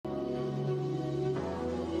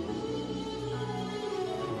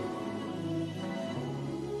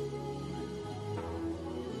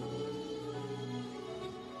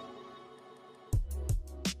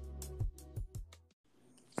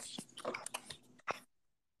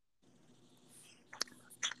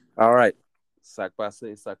All right. Sac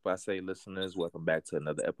Passe listeners, welcome back to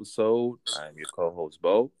another episode. I'm your co host,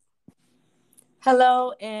 Bo.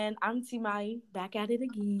 Hello, and I'm Timai, back at it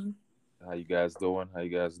again. How you guys doing? How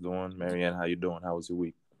you guys doing? Marianne, how you doing? How was your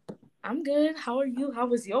week? I'm good. How are you? How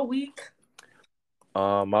was your week?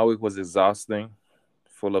 My week was exhausting,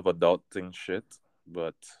 full of adulting shit,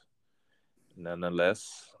 but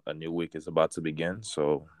nonetheless, a new week is about to begin.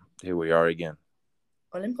 So here we are again.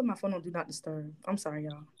 Oh, let me put my phone on Do Not Disturb. I'm sorry,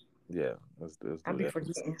 y'all. Yeah, let's I'll do be that.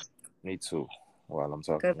 forgetting. Me too. While I'm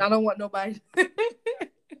talking Because to I don't want nobody. you.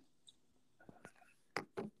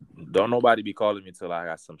 Don't nobody be calling me till I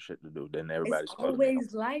got some shit to do. Then It's everybody's calling me.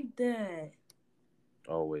 always like that.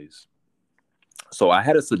 Always. So I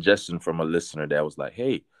had a suggestion from a listener that was like,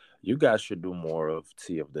 "Hey, you guys should do more of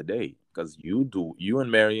tea of the day because you and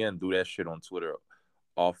Marianne do that shit on Twitter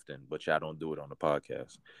often, but y'all don't do it on the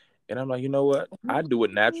podcast." And I'm like, you know what? I do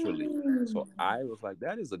it naturally. So Ooh. I was like,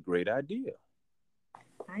 that is a great idea.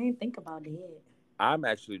 I didn't think about it. I'm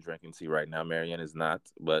actually drinking tea right now. Marianne is not,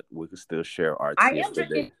 but we could still share our I tea of am the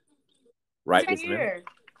drinking day right right this minute. here.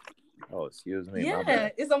 Oh, excuse me, my Yeah,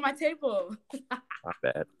 bad, it's on my table. my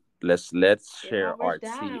bad. Let's Yeah, I share our worked tea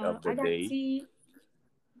out. of the I got day tea.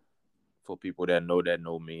 for people that know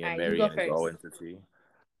me, All and right, you go Marianne is all first. into tea.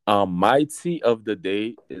 My tea of the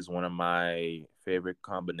day is one of my favorite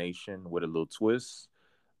combination with a little twist.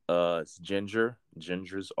 It's ginger.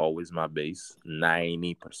 Ginger's always my base,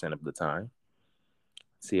 90% of the time.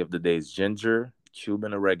 Tea of the day is ginger,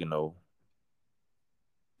 Cuban oregano,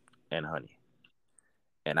 and honey.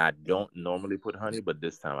 And I don't normally put honey, but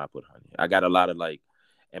this time I put honey. I got a lot of like,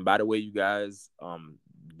 and by the way, you guys,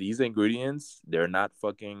 these ingredients, they're not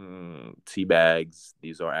fucking tea bags.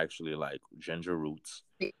 These are actually like ginger roots,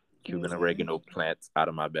 Cuban Mm-hmm. oregano plants out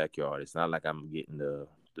of my backyard. It's not like I'm getting the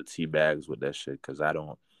tea bags with that shit because I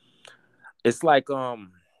don't. It's like I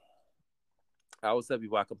always tell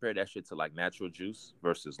people I compare that shit to like natural juice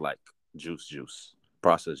versus like juice,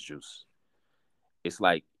 processed juice. It's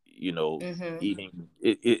like Mm-hmm. eating.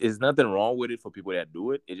 It's nothing wrong with it for people that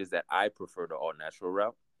do it. It's just that I prefer the all natural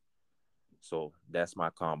route. So that's my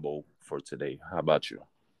combo for today. How about you?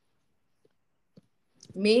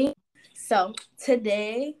 Me? So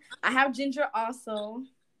today I have ginger also.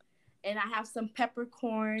 And I have some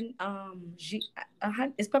peppercorn.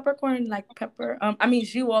 Is peppercorn like pepper? I mean,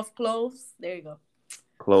 jus of cloves. There you go,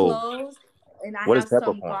 Clove. cloves. And I What is have some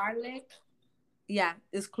peppercorn? garlic. Yeah,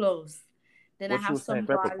 it's cloves. Then I What you have was saying some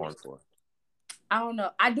garlic. peppercorn for? I don't know.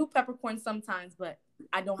 I do peppercorn sometimes, but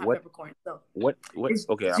I don't have What? peppercorn. So What? it's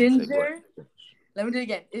Okay, I'm saying go ahead. ginger. Let me do it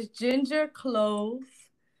again. It's ginger, clove,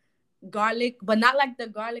 garlic, but not like the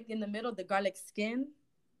garlic in the middle. The garlic skin.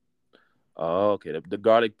 Oh, okay, the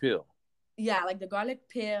garlic peel. Yeah, like the garlic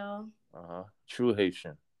peel. True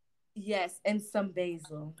Haitian. Yes, and some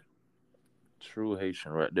basil. True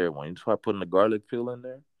Haitian right there. When you try putting the garlic peel in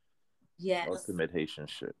there, Yes. ultimate Haitian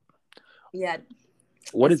shit. Yeah,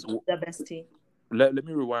 What it's is the best tea. let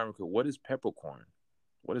me rewind real quick. What is peppercorn?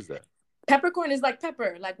 What is that? Peppercorn is like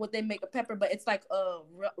pepper, like what they make a pepper, but it's like a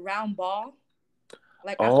round ball.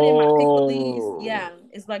 Like I put in my pickles. Oh, Yeah,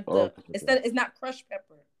 it's like the okay, okay. instead. It's not crushed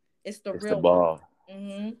pepper. It's the It's the real one. ball.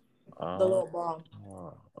 Mm-hmm. The Uh, little ball.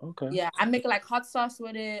 okay. Yeah, I make like hot sauce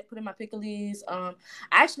with it. Put in my pickles. I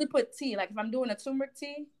actually put tea. Like if I'm doing a turmeric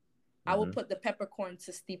tea, I will Mm-hmm. put the peppercorn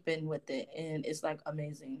to steep in with it, and it's like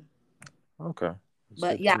amazing. Okay. It's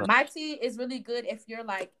But good to yeah, know. my tea is really good if you're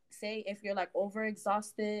like, say, if you're like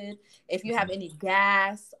overexhausted, if you have Mhm. any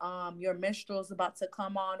gas, your menstrual's about to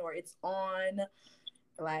come on or it's on,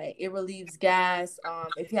 like it relieves gas.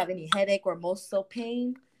 If you have any headache or muscle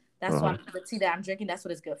pain, that's Uh-huh. what the tea that I'm drinking. That's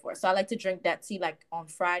what it's good for. So I like to drink that tea like on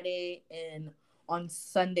Friday and on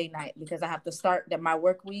Sunday night because I have to start my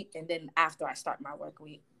work week and then after I start my work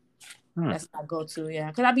week. Hmm. That's my go-to, yeah.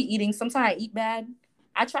 Because I be eating. Sometimes I eat bad.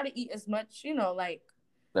 I try to eat as much, like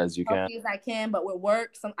As you can. healthy as I can, but with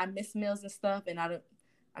work, I miss meals and stuff, and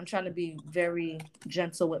I'm trying to be very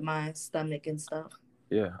gentle with my stomach and stuff.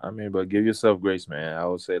 Yeah, I mean, but give yourself grace, man. I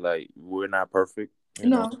would say like we're not perfect,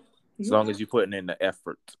 No, as you long are. as you're putting in the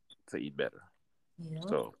effort to eat better. Yep.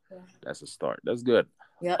 So that's a start. That's good.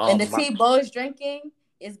 Yep. And the My, tea Bo is drinking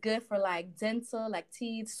is good for like dental, like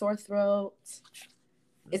teeth, sore throat.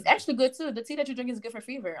 It's actually good too. The tea that you're drinking is good for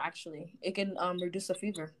fever. Actually, it can reduce the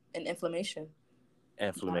fever and inflammation.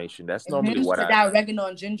 inflammation. That's normally Mm-hmm. what With that oregano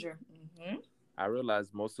and ginger. Mm-hmm. I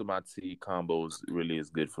realize most of my tea combos really is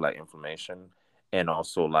good for like inflammation and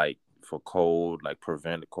also like for cold, like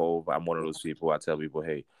prevent cold. I'm one of those people I tell people,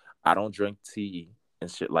 hey, I don't drink tea and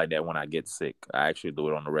shit like that when I get sick. I actually do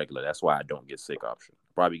it on the regular. That's why I don't get sick option.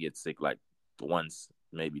 Probably get sick like once,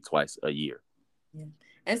 maybe twice a year. Yeah.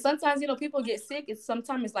 And sometimes, people get sick.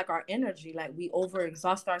 Sometimes it's like our energy, like we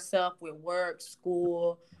overexhaust ourselves with work,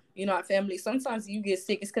 school, our family. Sometimes you get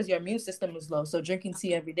sick, it's because your immune system is low. So drinking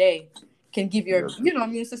tea every day can give your, Yeah.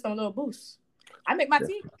 immune system a little boost. I make my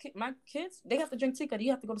kids, they have to drink tea because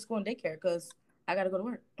you have to go to school and daycare because I got to go to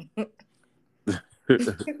work.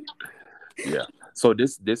 Yeah. So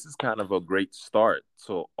this is kind of a great start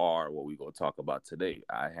to our what we gonna talk about today.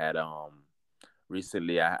 I had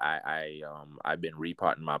recently I've been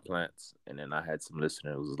repotting my plants, and then I had some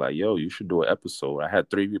listeners who was like, yo, you should do an episode. I had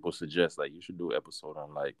 3 people suggest like you should do an episode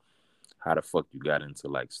on like how the fuck you got into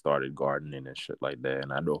like started gardening and shit like that.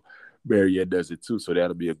 And I know Marianne does it too, so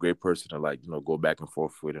that'll be a great person to like go back and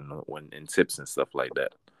forth with and when and tips and stuff like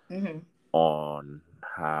that Mm-hmm. on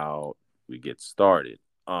how we get started.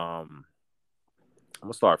 I'm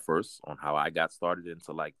gonna start first on how I got started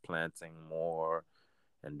into like planting more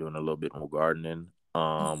and doing a little bit more gardening.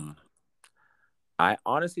 I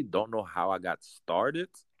honestly don't know how I got started.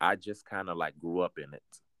 I just kind of like grew up in it.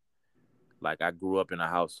 Like I grew up in a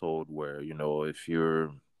household where if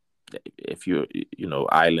you're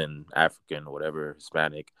island African or whatever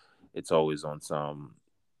Hispanic, it's always on some.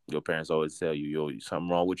 Your parents always tell you, yo, something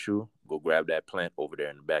wrong with you. Go grab that plant over there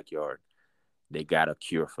in the backyard. They got a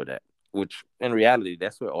cure for that. Which in reality,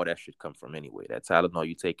 that's where all that shit comes from anyway. That Tylenol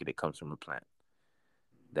you take it comes from a plant.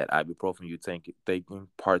 That ibuprofen you taking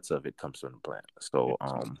parts of it comes from the plant. So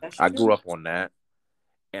That's I grew true. up on that,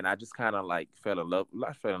 and I just kind of like fell in love.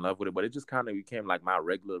 Not fell in love with it, but it just kind of became like my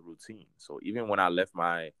regular routine. So even when I left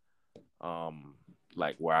my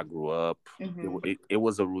like where I grew up, Mm-hmm. it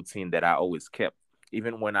was a routine that I always kept,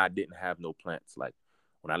 even when I didn't have no plants. Like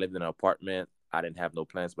when I lived in an apartment, I didn't have no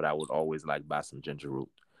plants, but I would always like buy some ginger root.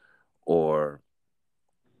 Or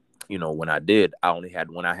when I did,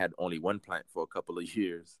 when I had only one plant for a couple of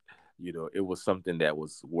years. It was something that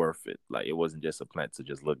was worth it. Like it wasn't just a plant to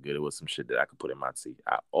just look good. It was some shit that I could put in my tea.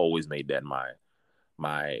 I always made that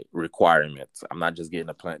my requirement. I'm not just getting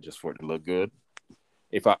a plant just for it to look good.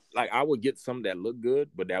 If I would get some that look good,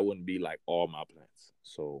 but that wouldn't be like all my plants.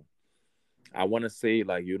 So I want to say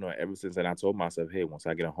like ever since then I told myself, hey, once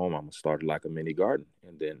I get a home, I'm gonna start like a mini garden,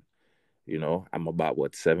 and then I'm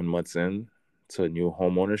about 7 months in to new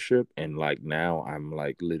home ownership, and like now I'm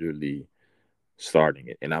like literally starting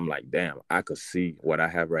it, and I'm like, damn, I could see what I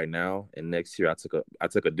have right now. And next year, I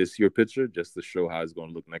took a this year picture just to show how it's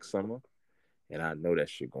gonna look next summer, and I know that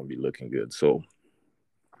shit gonna be looking good. So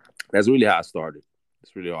that's really how I started.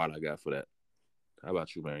 That's really all I got for that. How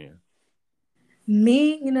about you, Marianne?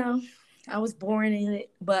 Me, I was born in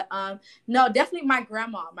it, but no, definitely my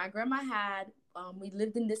grandma. My grandma had we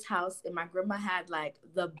lived in this house, and my grandma had like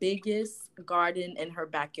the biggest garden in her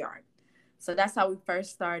backyard. So that's how we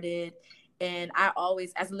first started. And I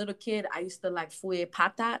always, as a little kid, I used to like fouiller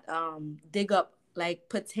patat, dig up like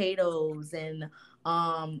potatoes and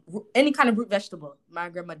any kind of root vegetable. My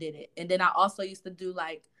grandma did it, and then I also used to do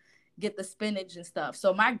like get the spinach and stuff.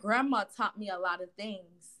 So my grandma taught me a lot of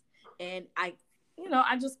things, and I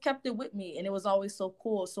just kept it with me, and it was always so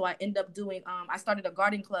cool. So I ended up doing I started a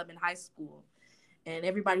garden club in high school, and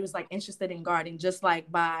everybody was like interested in gardening, just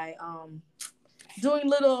like by doing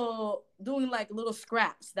like little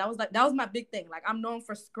scraps. That was my big thing. Like I'm known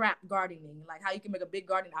for scrap gardening, like how you can make a big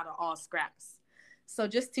garden out of all scraps. So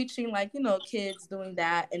just teaching like kids doing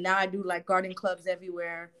that, and now I do like garden clubs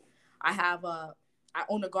everywhere. I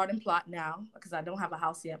own a garden plot now because I don't have a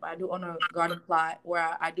house yet, but I do own a garden plot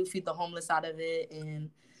where I do feed the homeless out of it, and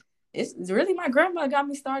it's really my grandma got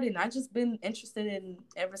me started. And I just been interested in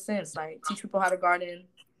ever since, like teach people how to garden.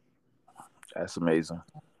 That's amazing.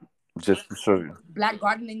 Just to show you. Black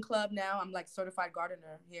Gardening Club now. I'm like certified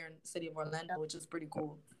gardener here in the city of Orlando, which is pretty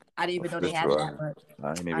cool. I didn't even know they That's had right. that, but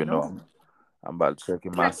I didn't I even know. know. I'm about to check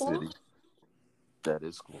in Isn't my that cool? city. That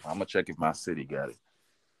is cool. I'm gonna check if my city got it.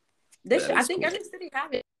 They That should. I is think cool. every city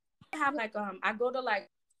have it. They have like I go to like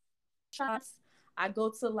shops. I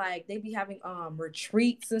go to like they be having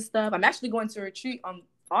retreats and stuff. I'm actually going to a retreat on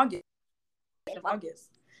August.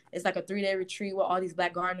 August. It's like a 3-day retreat with all these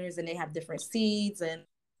black gardeners, and they have different seeds and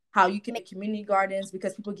how you can make community gardens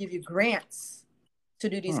because people give you grants to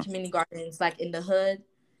do these Hmm. community gardens like in the hood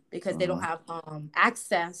because they don't Mhm. have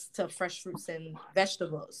access to fresh fruits and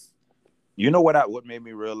vegetables. You know what made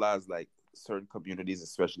me realize like certain communities,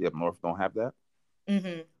 especially up north, don't have that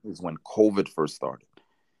Mm-hmm. is when COVID first started.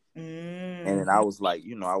 And then I Mm-hmm. was like,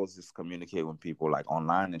 I was just communicating with people like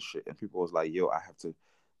online and shit, and people was like, "Yo, I have to,"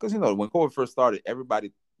 because when COVID first started,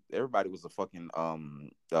 everybody was a fucking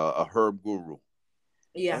a herb guru, and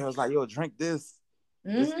Yeah. it was like, "Yo, drink this,"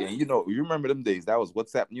 Mm-hmm. and you remember them days? That was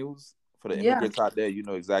WhatsApp news for the Yeah. immigrants out there. You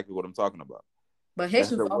know exactly what I'm talking about. But That's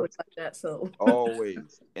Haitians the always worst. like that. So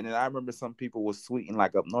Always. And then I remember some people was tweeting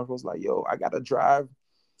like up north was like, yo, I gotta drive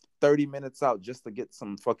 30 minutes out just to get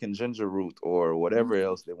some fucking ginger root or whatever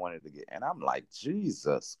else they wanted to get. And I'm like,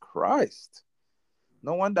 Jesus Christ.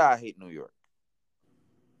 No wonder I hate New York.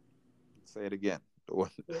 Say it again.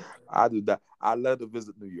 I do that. I love to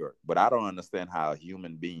visit New York, but I don't understand how a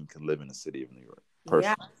human being can live in the city of New York.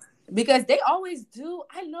 yeah, Personally, because they always do.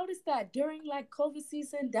 I noticed that during like COVID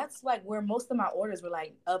season, that's like where most of my orders were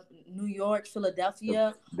like up New York,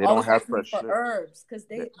 Philadelphia, they don't always have asking me fresh for shit. herbs because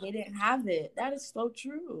They, they didn't have it. That is so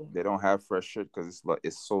true. they don't have fresh shit because it's like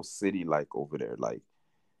it's so city like over there. Like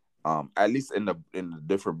at least in the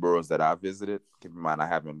different boroughs that I visited. Keep in mind I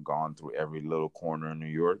haven't gone through every little corner in New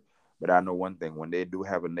York, but I know one thing: when they do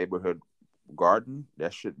have a neighborhood garden,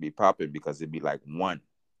 that should be popping because it'd be like one.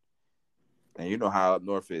 And you know how up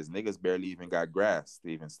north is. Niggas barely even got grass to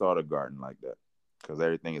even start a garden like that. Because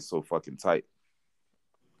everything is so fucking tight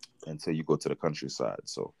until you go to the countryside.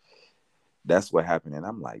 So that's what happened. And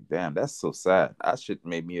I'm like, damn, that's so sad. That shit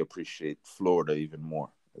made me appreciate Florida even more.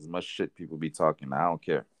 As much shit people be talking, I don't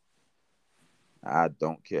care. I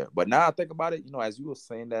don't care. But now I think about it, as you were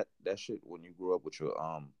saying that shit when you grew up with your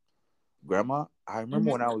grandma, I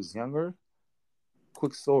remember when Hmm. I was younger,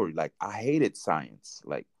 quick story, like I hated science.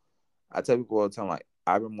 Like I tell people all the time, like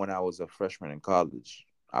I remember when I was a freshman in college,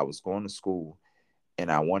 I was going to school and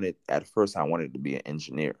at first I wanted to be an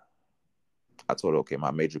engineer. I told her, okay,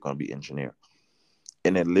 my major gonna be engineer.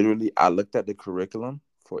 And then literally I looked at the curriculum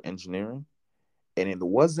for engineering and it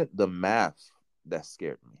wasn't the math that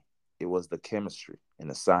scared me. It was the chemistry and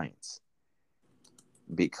the science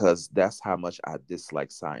because that's how much I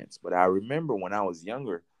dislike science. But I remember when I was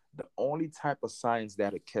younger, the only type of science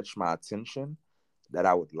that would catch my attention that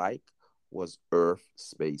I would like was earth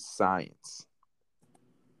space science.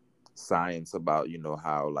 Science about,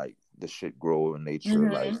 how like the shit grow in nature,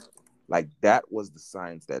 Hmm. like that was the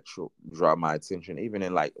science that draw my attention. Even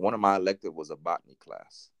in like one of my elective was a botany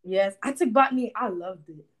class. Yes, I took botany. I loved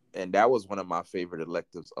it. And that was one of my favorite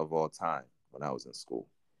electives of all time when I was in school.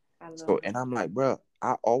 I So, loved it. and I'm like, bro,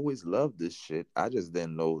 I always loved this shit. I just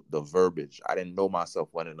didn't know the verbiage. I didn't know myself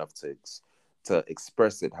well enough to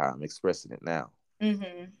express it how I'm expressing it now.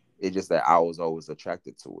 Hmm. It's just that I was always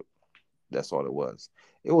attracted to it. That's all it was.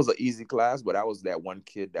 It was an easy class, but I was that one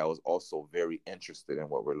kid that was also very interested in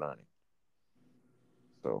what we're learning.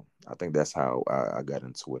 So I think that's how I got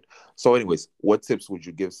into it. So, anyways, what tips would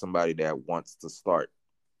you give somebody that wants to start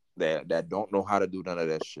that don't know how to do none of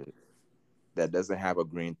that shit? That doesn't have a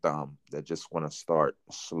green thumb, that just want to start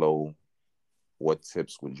slow, what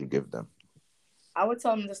tips would you give them? I would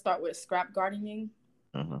tell them to start with scrap gardening.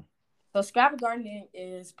 Hmm. So scrap gardening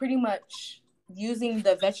is pretty much using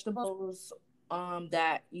the vegetables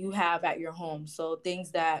that you have at your home. So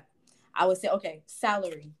things that I would say, okay,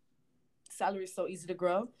 celery. Celery is so easy to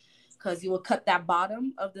grow because you will cut that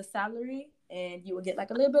bottom of the celery and you will get like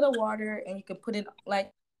a little bit of water and you can put it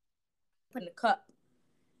like in a cup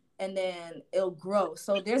and then it'll grow.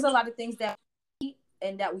 So there's a lot of things that we eat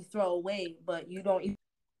and that we throw away, but you don't even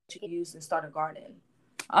use and start a garden.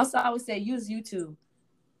 Also, I would say use YouTube,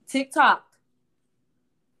 TikTok,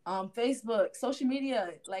 Facebook, social media.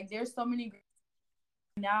 Like there's so many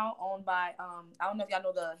now owned by I don't know if y'all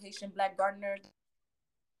know the Haitian Black Gardener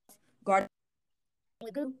garden.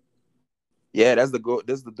 Yeah, that's the go.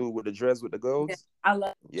 That's the dude with the dreads with the Yeah, golds. I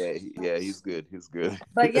love. Yeah, yeah, he's good. He's good.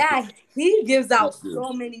 But yeah, he gives He's out good.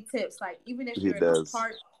 so many tips. Like even if He you're in a does.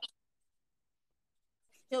 park,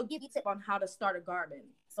 he'll give you tips on how to start a garden.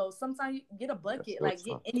 So sometimes you get a That's bucket, like what's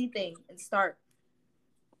get up. anything and start.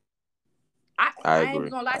 I I ain't agree.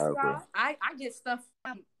 gonna lie I to agree. y'all. I get stuff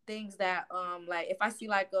from things that like if I see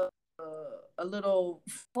like a little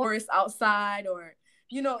forest outside or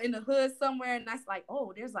in the hood somewhere and that's like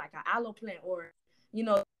oh there's like an aloe plant or you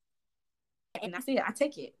know and I see it I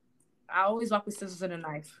take it. I always walk with scissors and a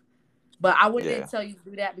knife, but I Yeah. wouldn't tell you to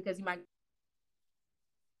do that because you might.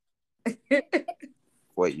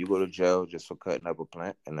 Wait, you go to jail just for cutting up a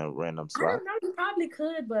plant in a random I spot? don't know. You probably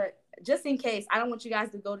could, but just in case, I don't want you guys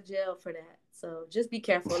to go to jail for that. So just be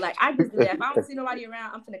careful. Like I just do that. If I don't see nobody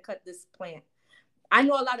around, I'm gonna cut this plant. I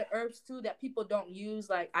know a lot of herbs too that people don't use.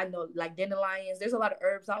 Like I know like dandelions. There's a lot of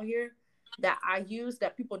herbs out here that I use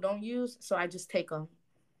that people don't use. So I just take them.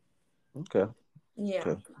 Okay. Yeah.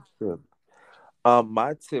 Okay. Good.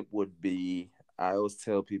 My tip would be I always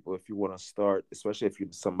tell people if you want to start, especially if you're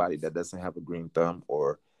somebody that doesn't have a green thumb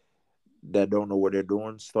or that don't know what they're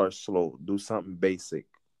doing, start slow. Do something basic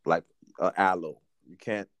like aloe. You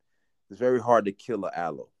can't. It's very hard to kill a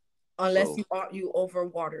aloe. Unless So you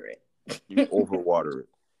overwater you it. overwater it.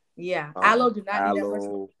 Yeah. Aloe do not do that much.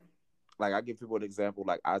 Aloe. like I give people an example.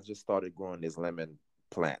 Like I just started growing this lemon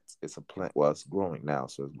plant. It's a plant. Well, it's growing now,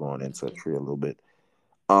 so it's growing into a tree a little bit.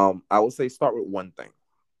 I would say start with one thing.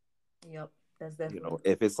 Yep, that's You definitely. know,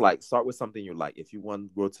 if it's like start with something you like. If you want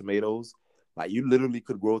to grow tomatoes, like you literally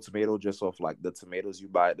could grow tomato just off like the tomatoes you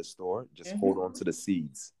buy at the store. Just hold on to the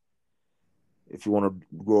seeds. If you want to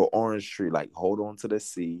grow an orange tree, like hold on to the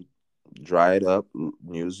seed, dry it up,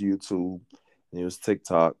 use YouTube, use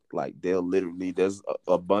TikTok. Like they'll literally, there's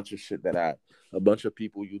a bunch of shit a bunch of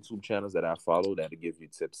people, YouTube channels that I follow that'll give you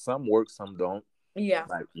tips. Some work, some don't. Yeah.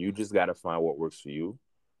 Like you just got to find what works for you.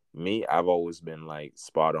 Me, I've always been like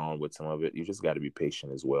spot on with some of it. You just got to be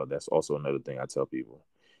patient as well. That's also another thing I tell people.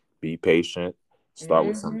 Be patient. Start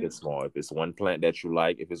with something small. If it's one plant that you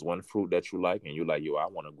like, if it's one fruit that you like, and you're like, yo, I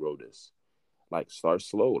want to grow this. Like start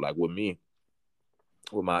slow. Like with me,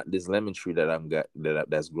 with my this lemon tree that I'm got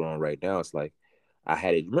that's growing right now. It's like I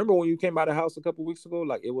had it. Remember when you came by the house a couple weeks ago?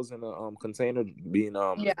 Like it was in a container being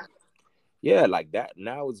Yeah. yeah, like that.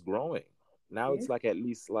 Now it's growing. Now Yeah. it's like at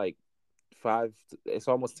least like five. It's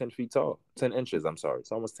almost 10 feet tall. 10 inches. I'm sorry.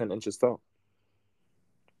 It's almost 10 inches tall.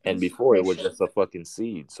 And Just before it was patient. just a fucking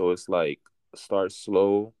seed. So it's like start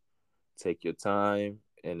slow, take your time,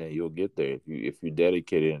 and then you'll get there if you're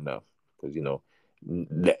dedicated enough. Because you know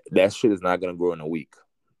that shit is not gonna grow in a week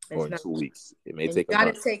or It's in not. 2 weeks. It may And you take a got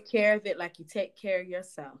to month. take care of it like you take care of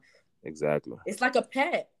yourself. Exactly. It's like a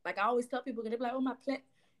pet. Like I always tell people, they're like, "Oh, my plant."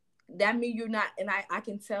 That means you're not. And I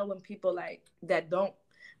can tell when people like that don't.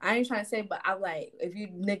 I ain't trying to say, but I like if you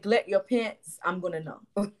neglect your pets, I'm gonna know.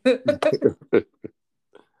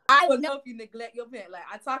 I will know if you neglect your plant. Like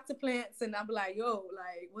I talk to plants and I'm like, "Yo,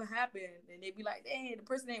 like what happened?" And they be like, "Dang, the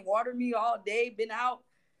person ain't watered me all day, been out."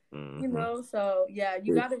 You Mm-hmm. know, so yeah,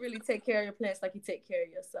 you got to really take care of your plants like you take care of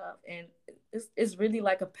yourself, and it's really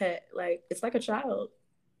like a pet. Like it's like a child.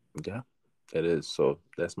 Yeah, it is. So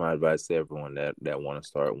that's my advice to everyone that want to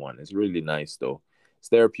start one. It's really nice though. It's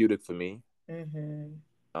therapeutic for me.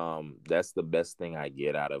 Mm-hmm. That's the best thing I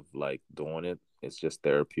get out of like doing it. It's just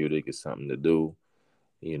therapeutic. It's something to do.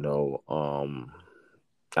 You know,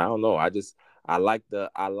 I don't know. I like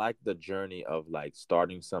the journey of like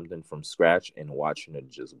starting something from scratch and watching it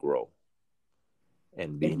just grow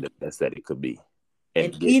and being And the best that it could be and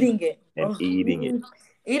and getting eating it. and Oh, eating it.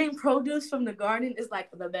 eating produce from the garden is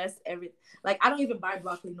like the best every. Like I don't even buy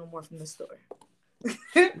broccoli no more from the store.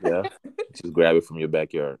 Yeah, just grab it from your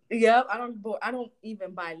backyard. Yep, I don't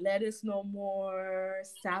even buy lettuce no more.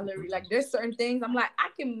 Celery, like there's certain things I'm like I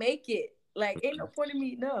can make it. Like ain't no point in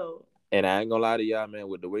me. No. And I ain't gonna lie to y'all, man.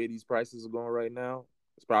 With the way these prices are going right now,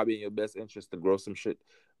 it's probably in your best interest to grow some shit.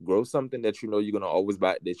 Grow something that you know you're gonna always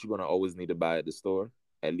buy, that you're gonna always need to buy at the store.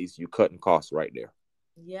 At least you cutting costs right there.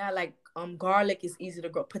 Yeah, like garlic is easy to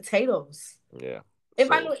grow. Potatoes. Yeah. If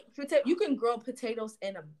I So know you can grow potatoes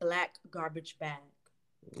in a black garbage bag.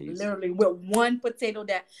 easy. Literally with one potato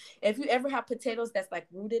that if you ever have potatoes that's like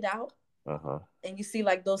rooted out Uh huh. and you see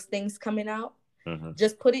like those things coming out, Mm-hmm.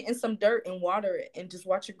 just put it in some dirt and water it and just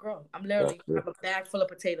watch it grow. I'm That's literally it. have a bag full of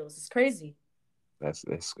potatoes. It's crazy. That's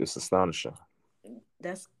it's astonishing.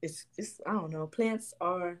 That's it's I don't know. Plants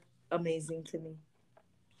are amazing to me.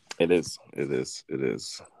 It is. It is. It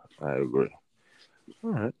is. I agree.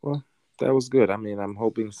 All right. Well, that was good. I mean, I'm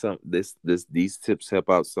hoping these tips help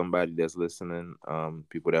out somebody that's listening.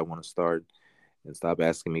 People that want to start and stop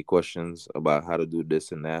asking me questions about how to do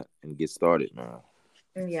this and that and get started, man.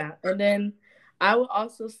 Yeah. And then I would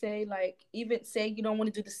also say, like, even say you don't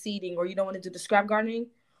want to do the seeding or you don't want to do the scrap gardening,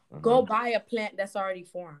 go Hmm. buy a plant that's already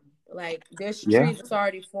formed. Like, there's Yeah. trees that's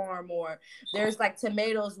already formed, or there's like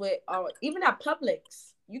tomatoes with, even at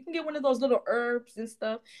Publix, you can get one of those little herbs and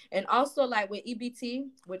stuff. And also, like with EBT,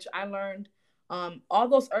 which I learned, all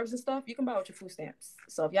those herbs and stuff, you can buy with your food stamps.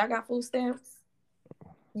 So if y'all got food stamps,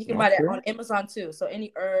 you can buy that Okay. on Amazon too. So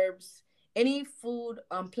any herbs, any food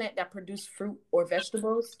plant that produce fruit or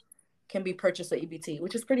vegetables can be purchased at EBT,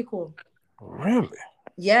 which is pretty cool. Really?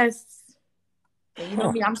 Yes. And you know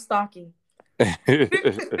Huh. me, I'm stalking.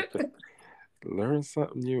 Learn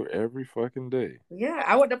something new every fucking day. Yeah,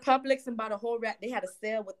 I went to Publix and bought a whole rack. They had a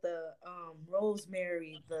sale with the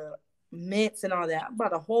rosemary, the mints, and all that. I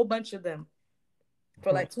bought a whole bunch of them for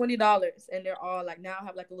Huh. like $20, and they're all like now I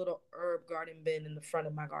have like a little herb garden bin in the front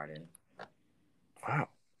of my garden. Wow.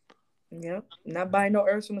 Yep, not buying no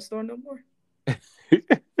herbs from the store no more.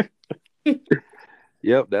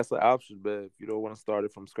 Yep, that's an option. But if you don't want to start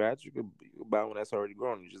it from scratch, you could buy one that's already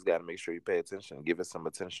grown. You just got to make sure you pay attention, give it some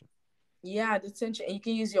attention. Yeah, detention. And you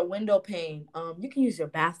can use your window pane. You can use your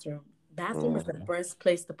bathroom. Bathroom is the Hmm. best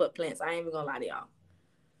place to put plants. I ain't even gonna lie to y'all.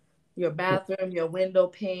 your bathroom, your window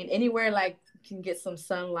pane, anywhere like can get some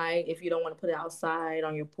sunlight if you don't want to put it outside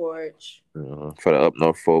on your porch. For the up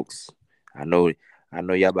north folks, I know, I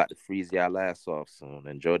know y'all about to freeze y'all ass off soon.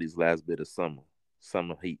 Enjoy these last bit of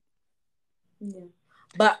summer heat. Yeah.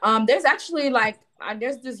 But there's actually like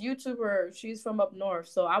there's this YouTuber, she's from up north,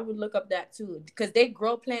 so I would look up that too because they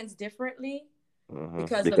grow plants differently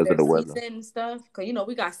because of Because of their the weather. season and stuff. Because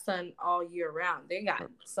we got sun all year round. They got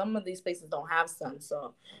some of these places don't have sun,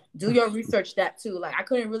 so do your research that too. Like I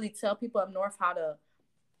couldn't really tell people up north how to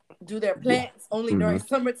do their plants only during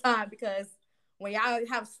summertime because when y'all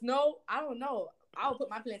have snow, I don't know. I'll put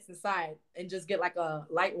my plants inside and just get like a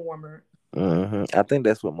light warmer. I think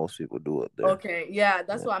that's what most people do up there. Okay, yeah,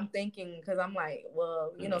 that's what I'm thinking because I'm like,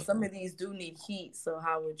 well, some of these do need heat, so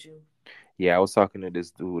how would you? Yeah, I was talking to this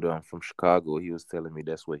dude from Chicago. He was telling me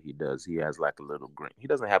that's what he does. He has like a little green. He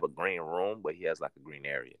doesn't have a green room, but he has like a green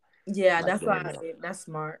area. Yeah, Like that's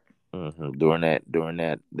smart. During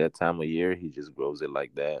that time of year, he just grows it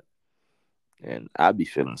like that. And I'd be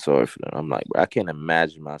feeling sorry for them. I'm like, bro, I can't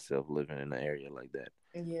imagine myself living in an area like that.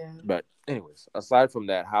 Yeah. But anyways, aside from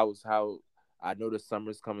that, how I know the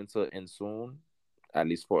summer's coming to an end soon. At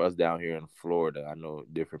least for us down here in Florida, I know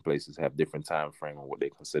different places have different time frame of what they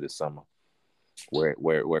consider summer.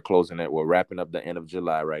 We're closing it. We're wrapping up the end of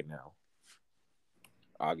July right now.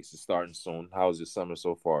 August is starting soon. How's your summer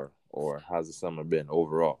so far, or how's the summer been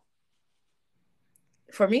overall?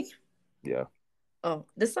 For me? Yeah. Oh,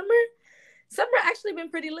 the summer actually been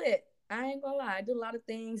pretty lit. I ain't gonna lie. I did a lot of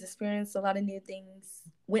things, experienced a lot of new things.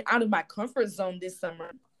 Went out of my comfort zone this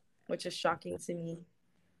summer, which is shocking to me.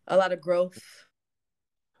 A lot of growth.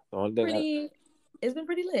 The only thing it's been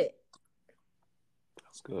pretty lit.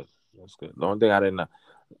 That's good. That's good. The only thing I didn't know,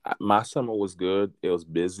 my summer was good. It was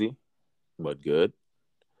busy, but good.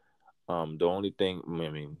 The only thing, I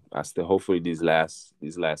mean, I still hopefully these last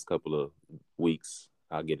couple of weeks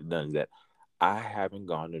I'll get it done. Is that I haven't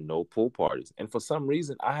gone to no pool parties, and for some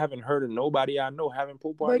reason I haven't heard of nobody I know having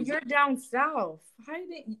pool parties. But you're down south. How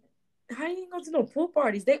you ain't go to no pool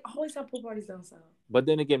parties? They always have pool parties down south. But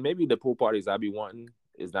then again, maybe the pool parties I be wanting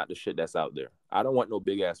is not the shit that's out there. I don't want no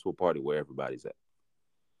big ass pool party where everybody's at.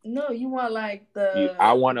 No, you want like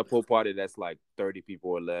I want a pool party that's like 30 people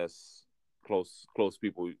or less, close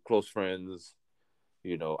people, close friends.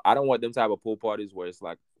 I don't want them type of pool parties where it's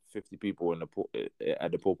like 50 people in the pool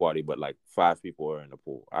at the pool party, but like 5 people are in the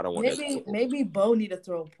pool. I don't want that. Maybe Bo need to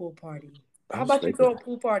throw a pool party. How about you throw a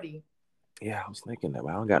pool party? Yeah, I was thinking that, but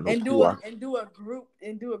I don't got no pool. Do a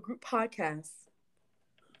group podcast.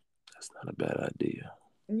 That's not a bad idea.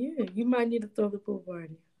 Yeah, you might need to throw the pool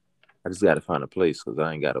party. I just got to find a place because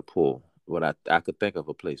I ain't got a pool. But I could think of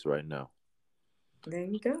a place right now. There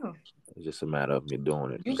you go. It's just a matter of me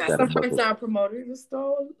doing it. You got some friends that are promoters. Just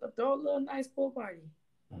throw a little nice pool party.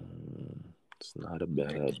 It's not a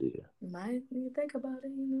bad idea. You might need to think about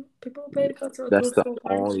it. People pay to go to a That's the pool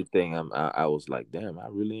party. only thing I was like, damn, I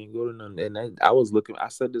really ain't going to none. And I was looking. I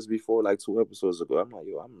said this before, like 2 episodes ago. I'm like,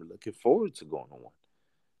 yo, I'm looking forward to going to one.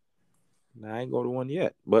 Now, I ain't going to one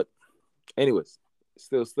yet, but anyways,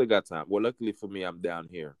 still got time. Well, luckily for me, I'm down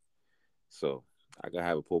here, so I can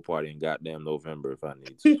have a pool party in goddamn November if I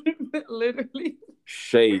need to. Literally.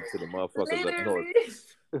 Shade to the motherfuckers up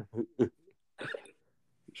north.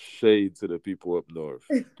 Shade to the people up north.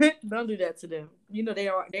 Don't do that to them. They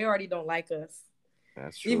already don't like us.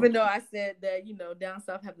 That's true. Even though I said that, down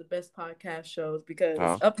south have the best podcast shows because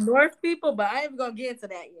up north people, but I ain't gonna get into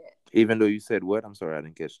that yet. Even though you said what? I'm sorry, I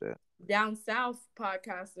didn't catch that. Down south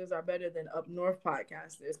podcasters are better than up north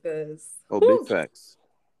podcasters because big facts.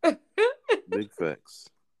 Big facts.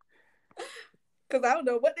 Because I don't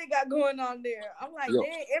know what they got going on there. I'm like,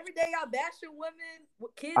 dang, every day y'all bashing women,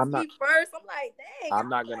 kids speak first. I'm like, dang. I'm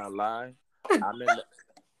not gonna lie.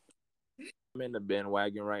 I'm in the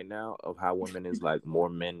bandwagon right now of how women is like more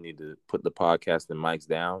men need to put the podcast and mics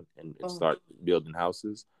down and start building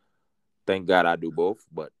houses. Thank God I do both,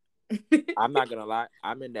 but I'm not gonna lie.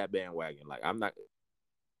 I'm in that bandwagon. Like I'm not.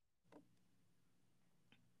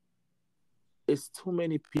 It's too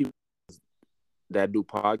many people that do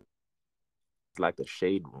podcasts like a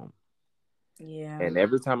shade room. Yeah. And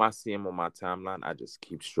every time I see him on my timeline, I just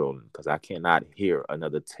keep strolling because I cannot hear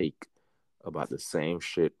another take about the same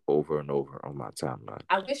shit over and over on my timeline.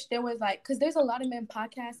 I wish there was because there's a lot of men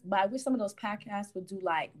podcasts, but I wish some of those podcasts would do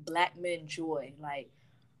like Black Men Joy. Like,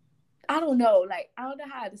 I don't know. Like, I don't know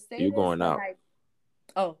how to say You're going out.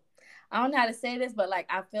 I don't know how to say this, but like,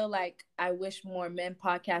 I feel like I wish more men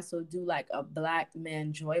podcasts would do like a Black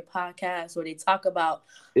Men Joy podcast where they talk about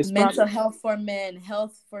mental health for men,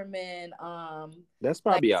 health for men, that's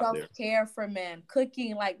probably out there. Self-care for men,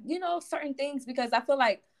 cooking, like, certain things, because I feel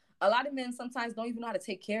like a lot of men sometimes don't even know how to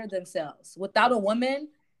take care of themselves. Without a woman,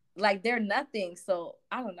 like they're nothing. So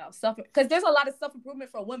I don't know, because there's a lot of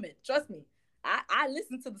self-improvement for women. Trust me. I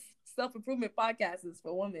listen to the self-improvement podcasts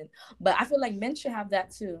for women, but I feel like men should have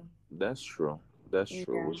that too. That's true. That's true.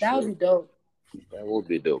 Yeah, We that would should. be dope. That would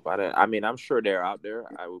be dope. I mean, I'm sure they're out there.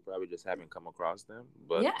 I would probably just haven't come across them,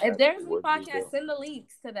 but Yeah, if there's any would be podcast, dope. send the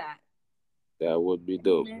links to that. That would be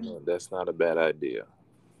dope. Amen. That's not a bad idea.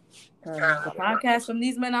 The podcast from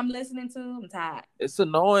these men I'm listening to, I'm tired. It's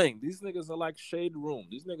annoying. These niggas are like shade room.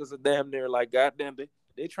 These niggas are damn near like goddamn.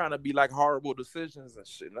 They trying to be like horrible decisions and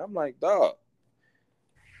shit. And I'm like, dog,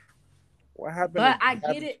 what happened? But I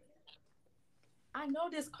get it. I know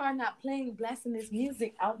this car not playing, blasting this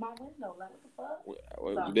music out my window. Like, what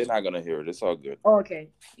the fuck? They're not gonna hear it. It's all good. Oh, okay.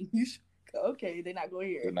 Okay, they're not gonna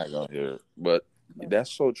hear it. They're not gonna hear it. But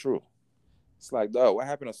that's so true. It's like, dog, what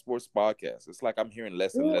happened to sports podcasts? It's like I'm hearing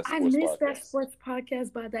less and less sports podcasts. I missed that sports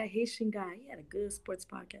podcast by that Haitian guy. He had a good sports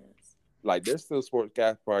podcast. Like, there's still sports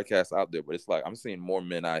podcasts out there, but it's like I'm seeing more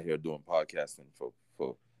men out here doing podcasting for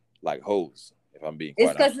like hoes. If I'm being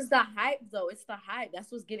honest. It's because it's the hype, though. It's the hype.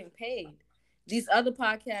 That's what's getting paid. These other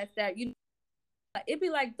podcasts that it'd be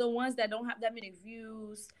like the ones that don't have that many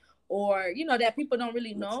views, or that people don't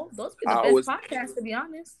really know. Those be the best podcasts, to be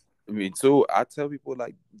honest. Me too. I tell people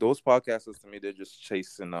like those podcasters to me, they're just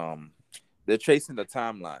chasing they're chasing the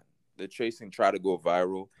timeline. They're chasing try to go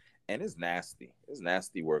viral, and it's nasty. It's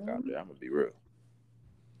nasty work out there. I'm gonna be real.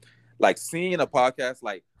 Like seeing a podcast,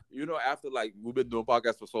 like after like we've been doing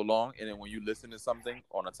podcasts for so long, and then when you listen to something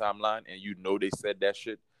on a timeline and they said that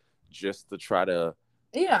shit just to try to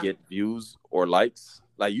get views or likes,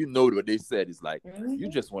 like what they said is like you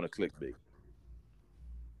just want to click big,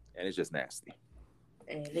 and it's just nasty.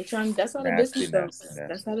 And they trying. That's how the business goes.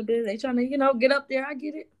 That's how the business. They trying to get up there. I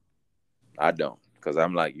get it. I don't, because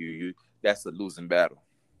I'm like you. That's a losing battle.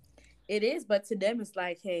 It is, but to them it's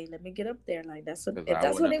like, hey, let me get up there. Like that's what what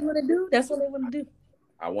they want to do. That's what they want to do.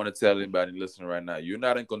 I want to tell anybody listening right now, you're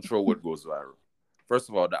not in control what goes viral. First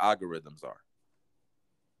of all, the algorithms are.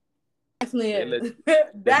 Definitely.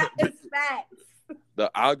 That is facts.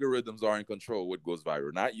 The algorithms are in control what goes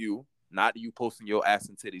viral. Not you posting your ass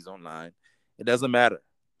and titties online. It doesn't matter.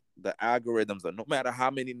 The algorithms are, no matter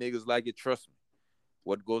how many niggas like it, trust me.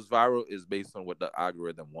 What goes viral is based on what the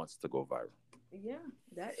algorithm wants to go viral. Yeah,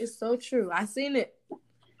 that is so true. I seen it.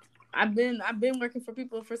 I've been working for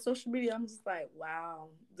people for social media. I'm just like, wow,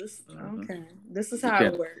 this okay. This is how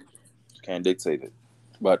it works. Can't dictate it.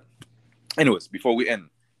 But anyways, before we end,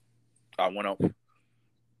 I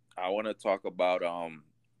wanna talk about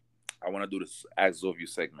I wanna do this Ask Zoview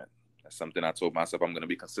segment. That's something I told myself I'm gonna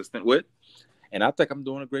be consistent with. And I think I'm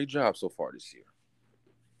doing a great job so far this year.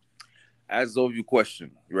 Ask Zoview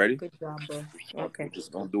question. You ready? Good job, bro. Okay. We're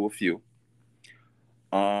just gonna do a few.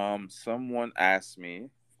 Someone asked me,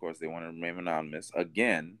 of course they want to remain anonymous.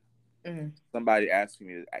 Again, somebody asked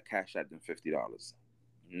me to cash out them $50.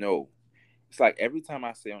 No. It's like every time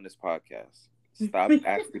I say on this podcast, stop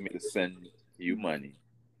asking me to send you money.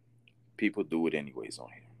 People do it anyways on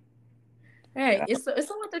here. Hey, it's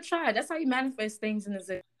worth a try. That's how you manifest things in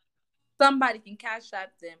the somebody can cash out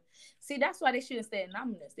them. See, that's why they shouldn't stay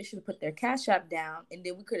anonymous. They should have put their cash app down, and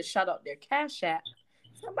then we could have shut out their cash app.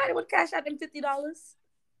 Somebody would cash out them $50.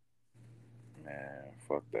 Man,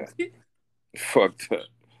 fuck that. Fuck that.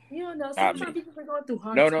 You don't know. Sometimes people are going through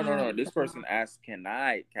hard No. times. This person asked, can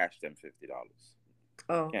I cash them $50?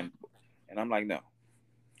 Oh. And I'm like, no.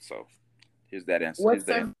 So here's that answer. What's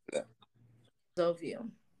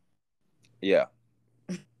Zoview? Yeah.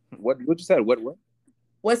 What you said? What?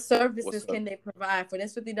 What services can they provide for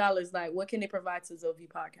this $50? Like, what can they provide to Zoview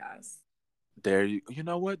Podcast? There you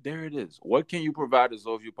know what? There it is. What can you provide to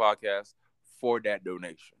Zoview Podcast for that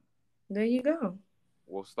donation? There you go.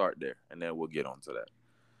 We'll start there, and then we'll get on to that.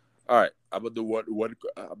 All right. I'm gonna do one.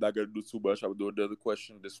 I'm not gonna do too much. I'm gonna do another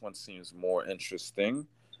question. This one seems more interesting.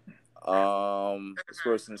 This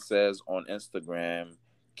person says on Instagram,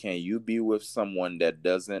 can you be with someone that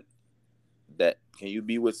does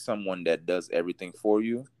everything for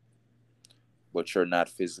you, but you're not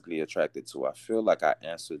physically attracted to? I feel like I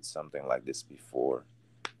answered something like this before.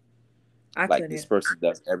 This person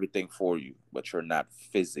does everything for you, but you're not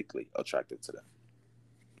physically attracted to them.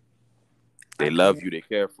 They love you, they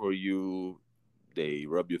care for you, they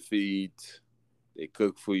rub your feet, they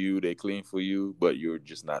cook for you, they clean for you, but you're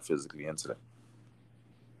just not physically into them.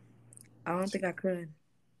 I don't think I could.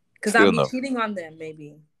 Because I'll be cheating on them,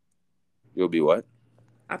 maybe. You'll be what?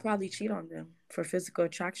 I'll probably cheat on them for physical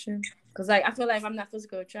attraction. Because I feel like if I'm not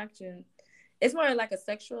physical attraction, it's more like a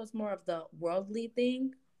sexual, it's more of the worldly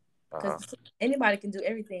thing. Because anybody can do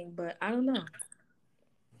everything, but I don't know.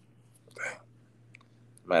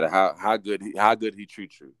 No matter how good he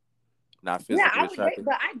treats you, not Yeah, physically I would date, attractive.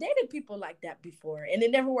 but I dated people like that before, and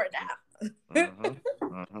it never worked out.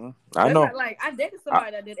 I know. Like I dated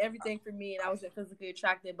somebody that did everything for me, and I wasn't physically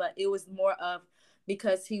attracted, but it was more of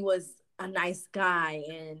because he was a nice guy,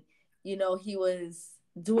 and he was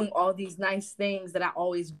doing all these nice things that I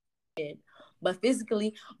always did. But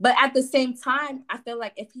physically, but at the same time, I feel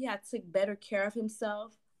like if he had took better care of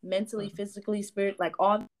himself, mentally, physically, spirit, like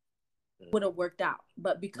all would have worked out.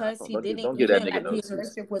 But because he didn't, don't he get that didn't nigga like no be in a excuse.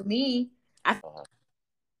 relationship with me. I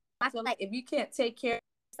feel like if you can't take care of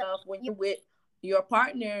yourself when you're with your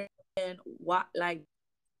partner, and what like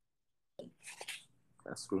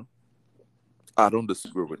That's cool. I don't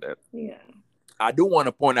disagree with that. yeah. I do want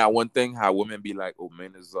to point out one thing: how women be like, "Oh,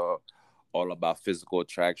 men is all about physical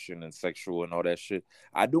attraction and sexual and all that shit."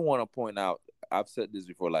 I do want to point out. I've said this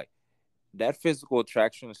before, like that physical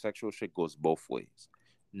attraction and sexual shit goes both ways.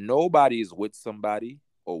 Nobody is with somebody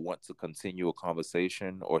or want to continue a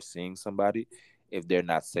conversation or seeing somebody if they're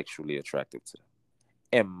not sexually attractive to them.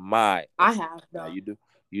 And I have now though.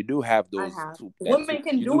 you do have I those have. two that two Women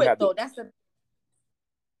can you do do it have though. That's the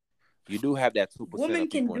you do have that 2% women of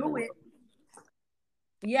can people in the do world. it.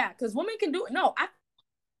 Yeah, because women can do it. No, I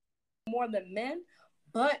more than men,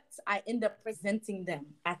 but I end up presenting them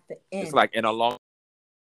at the end. It's like in a long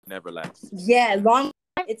never lasts. Yeah, long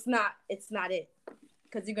it's not it.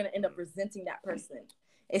 Because you're gonna end up resenting that person.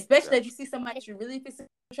 Especially if you see somebody that you're really physically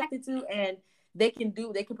attracted to and they can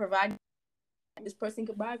provide this person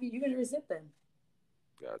can provide you, you're gonna resent them.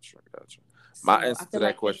 Gotcha. So My answer to that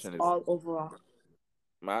like question is all overall.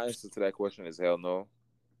 My answer to that question is hell no.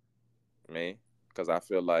 Me, because I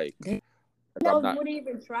feel like if No, I'm you not. wouldn't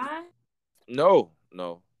even try. No.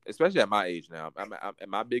 Especially at my age now. I'm at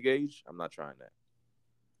my big age. I'm not trying that.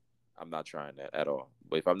 I'm not trying that at all.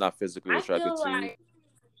 But if I'm not physically attracted to you,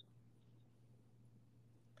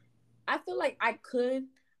 I feel like I could.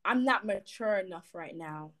 I'm not mature enough right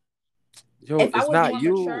now. yo, If I it's was not more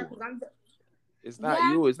mature, you. I'm It's not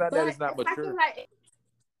you. It's not that it's not I feel mature. like,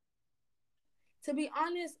 to be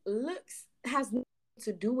honest, looks has nothing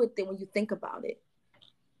to do with it when you think about it.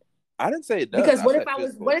 I didn't say it does. Because I what said if I was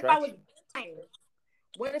physical attraction. blind?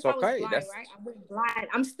 What if It's I was okay. blind, right? I was blind.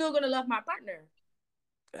 I'm still gonna love my partner.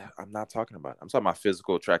 I'm not talking about. I'm talking about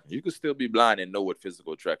physical attraction. You could still be blind and know what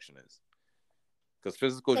physical attraction is. Because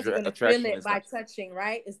physical Because you're gonna attraction feel it is by not touching,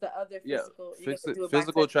 right? It's the other physical. Yeah, You're gonna do it by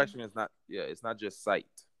physical touching. attraction is not. Yeah, it's not just sight.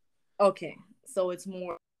 Okay, so it's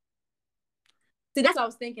more. See, that's what I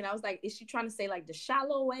was thinking. I was like, is she trying to say like the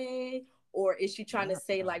shallow way, or is she trying to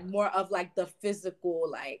say like more of like the physical,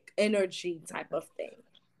 like energy type of thing?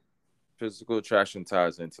 Physical attraction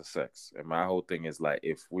ties into sex, and my whole thing is like,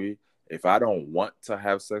 if I don't want to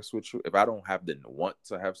have sex with you, if I don't have the want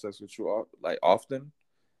to have sex with you like often,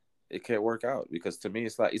 it can't work out. Because to me,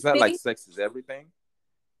 it's not like sex is everything,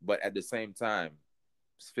 but at the same time,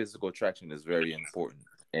 physical attraction is very important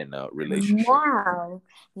in a relationship. Wow.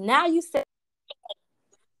 Now you said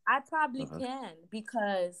I probably can,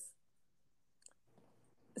 because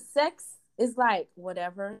sex is like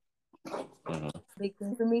whatever big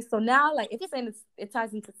thing for me. So now, like, if you're saying it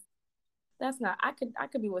ties into, that's not. I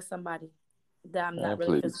could be with somebody that I'm not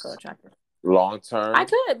really physical attracted. Long term, I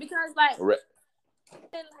could, because like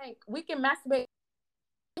we can masturbate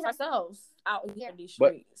ourselves out here in these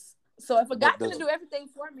streets. So if a guy couldn't do everything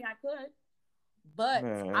for me, I could. But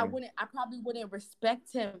I probably wouldn't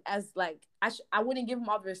respect him as like I wouldn't give him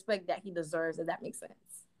all the respect that he deserves, if that makes sense.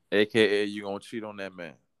 AKA, you gonna cheat on that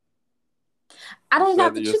man? I don't even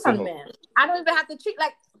have to cheat on a man. I don't even have to cheat.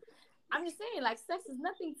 Like, I'm just saying, like, sex is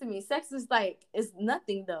nothing to me. Sex is like, it's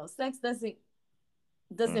nothing though. Sex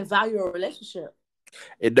doesn't value a relationship.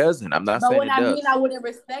 It doesn't. I'm not saying it does. But when I mean I wouldn't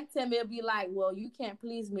respect him, it'll be like, well, you can't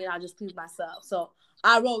please me, and I'll just please myself. So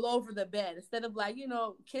I roll over the bed instead of like,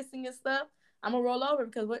 kissing and stuff. I'm gonna roll over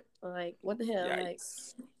because what the hell?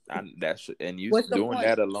 Yikes. Like, and you doing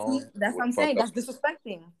that alone? See, that's what I'm saying. That's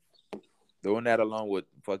disrespecting. Doing that alone would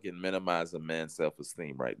fucking minimize a man's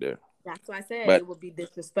self-esteem right there. That's why I said it would be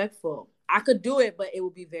disrespectful. I could do it, but it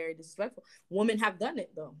would be very disrespectful. Women have done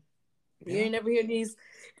it though. Yeah. You ain't never hear these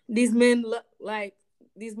men love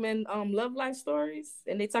life stories,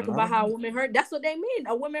 and they talk about how a woman hurt. That's what they mean.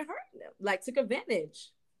 A woman hurt them, like took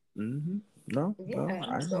advantage. Mm-hmm. No,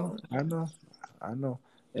 I know.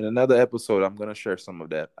 In another episode, I'm gonna share some of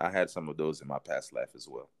that. I had some of those in my past life as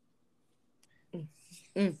well.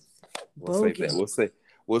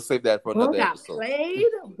 We'll save that for another episode.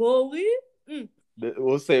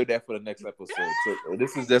 We'll save that for the next episode. So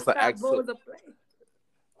this is just an accident.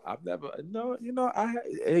 I've never to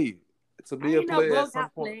be a player at some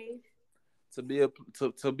point. to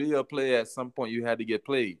be a player at some point you had to get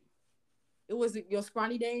played. It was your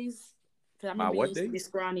scrawny days. Cause I My remember you what used to be days?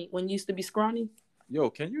 scrawny. When you used to be scrawny. Yo,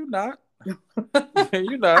 can you not? Can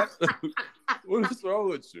you not? What is wrong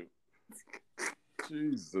with you?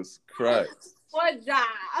 Jesus Christ. What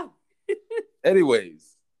job?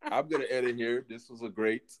 Anyways, I'm gonna end it here. This was a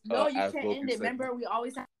great No, you Ask can't Broken end it. segment. Remember, we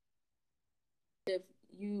always have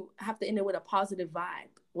you have to end it with a positive vibe.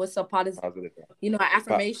 What's a positive? Positive. An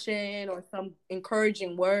affirmation or some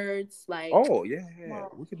encouraging words, like. Oh yeah,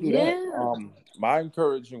 we can do that. Yeah. My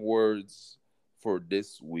encouraging words for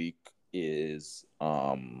this week is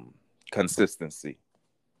consistency.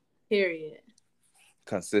 Period.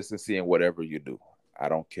 Consistency in whatever you do. I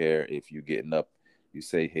don't care if you're getting up. You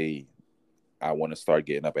say, "Hey, I want to start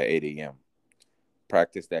getting up at 8 a.m."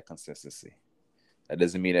 Practice that consistency. That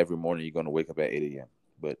doesn't mean every morning you're going to wake up at 8 a.m.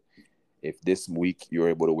 But if this week you're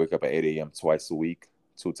able to wake up at 8 a.m. twice a week,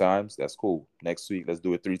 2 times, that's cool. Next week, let's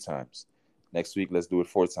do it 3 times. Next week, let's do it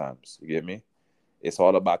 4 times. You get me? It's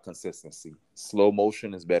all about consistency. Slow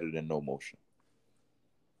motion is better than no motion.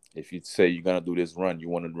 If you say you're going to do this run, you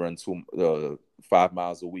want to run 5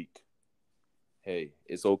 miles a week. Hey,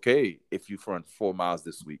 it's okay if you run 4 miles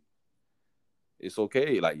this week. It's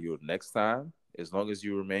okay. Like your next time, as long as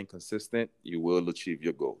you remain consistent, you will achieve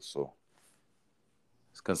your goals. So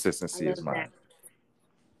consistency is mine. That.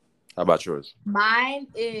 How about yours? Mine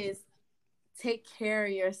is take care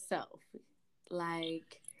of yourself.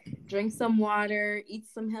 Like drink some water, eat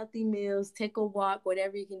some healthy meals, take a walk,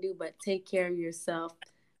 whatever you can do, but take care of yourself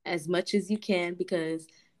as much as you can because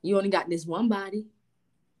you only got this one body.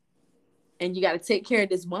 And you got to take care of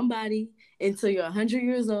this one body until you're 100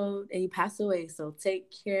 years old and you pass away. So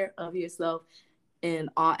take care of yourself in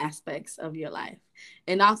all aspects of your life.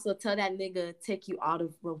 And also tell that nigga take you out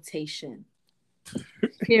of rotation.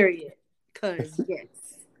 Period. Because,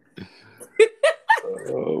 yes.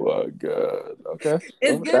 Oh, my God. Okay.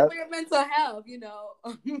 It's good for your mental health,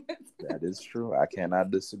 That is true. I cannot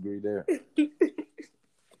disagree there.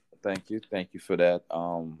 Thank you. Thank you for that.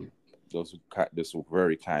 Those were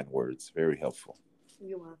very kind words. Very helpful.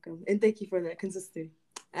 You're welcome. And thank you for that consistency.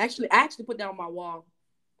 I actually put that on my wall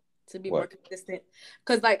to be more consistent.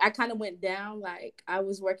 Because, I kind of went down. I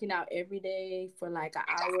was working out every day for, an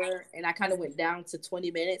hour. And I kind of went down to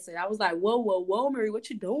 20 minutes. And I was like, whoa, Mary, what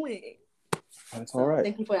you doing? That's all right.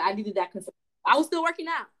 Thank you for that. I needed that consistency. I was still working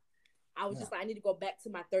out. I was just I need to go back to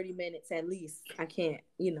my 30 minutes at least. I can't,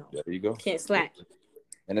 There you go. Can't slack.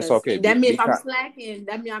 And it's okay. That means if I'm slacking,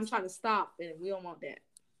 that means I'm trying to stop, and we don't want that.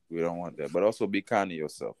 We don't want that. But also be kind to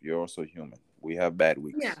yourself. You're also human. We have bad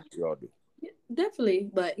weeks. Yeah. We all do. Yeah, definitely.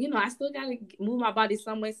 But, I still got to move my body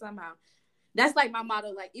some way, somehow. That's my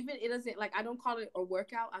motto. Even it doesn't, I don't call it a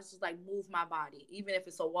workout. I just, move my body. Even if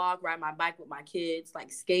it's a walk, ride my bike with my kids,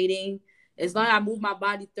 skating. As long as I move my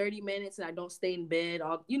body 30 minutes and I don't stay in bed,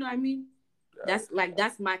 you know what I mean? Yeah.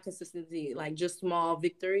 That's my consistency. Just small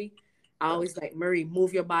victory. I always Murray,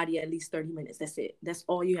 move your body at least 30 minutes. That's it. That's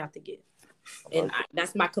all you have to get. And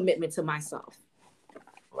that's my commitment to myself.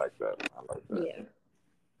 I like that. Yeah.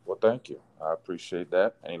 Well, thank you. I appreciate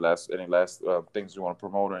that. Any last things you want to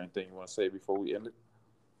promote or anything you want to say before we end it?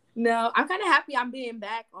 No, I'm kind of happy I'm being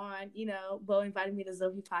back on, Bo invited me to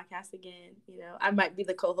Zoe podcast again. I might be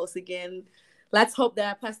the co-host again. Let's hope that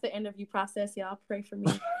I pass the interview process. Y'all pray for me.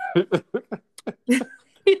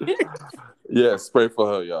 Yes, pray for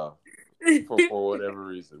her, y'all. For whatever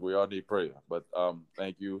reason, we all need prayer. But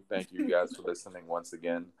thank you guys for listening once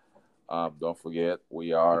again. Don't forget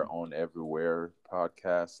we are on everywhere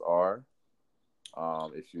podcasts are.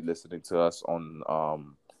 If you're listening to us on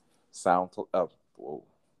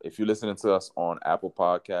if you're listening to us on Apple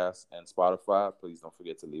Podcasts and Spotify, please don't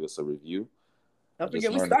forget to leave us a review. Don't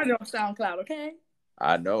forget we started on SoundCloud, okay?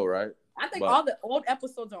 I know, right? I think all the old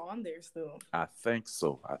episodes are on there still. I think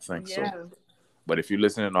so. But if you're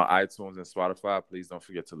listening on iTunes and Spotify, please don't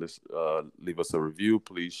forget to leave us a review.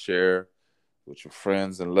 Please share with your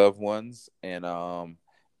friends and loved ones. And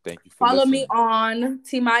thank you for follow listening. me on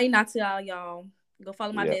Timai Natal, y'all. Go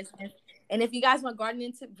follow my business. And if you guys want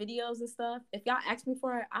gardening tip videos and stuff, if y'all ask me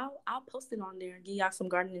for it, I'll post it on there and give y'all some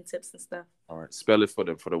gardening tips and stuff. All right, spell it for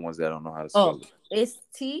the ones that don't know how to spell it. It's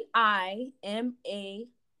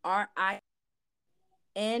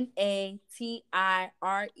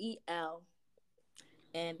TIMARINATIREL.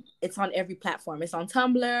 And it's on every platform. It's on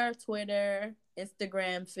Tumblr, Twitter,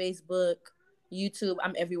 Instagram, Facebook, YouTube.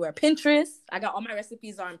 I'm everywhere. Pinterest. I got all my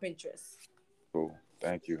recipes on Pinterest. Cool.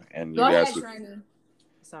 Thank you. And Go ahead, Shani.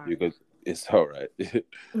 Sorry. It's all right. And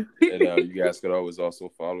you guys could always also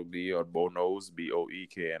follow me on Bonows,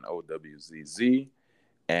 BOEKNOWZZ.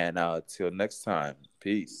 And till next time,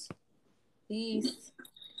 peace. Peace.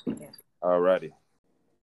 Alrighty.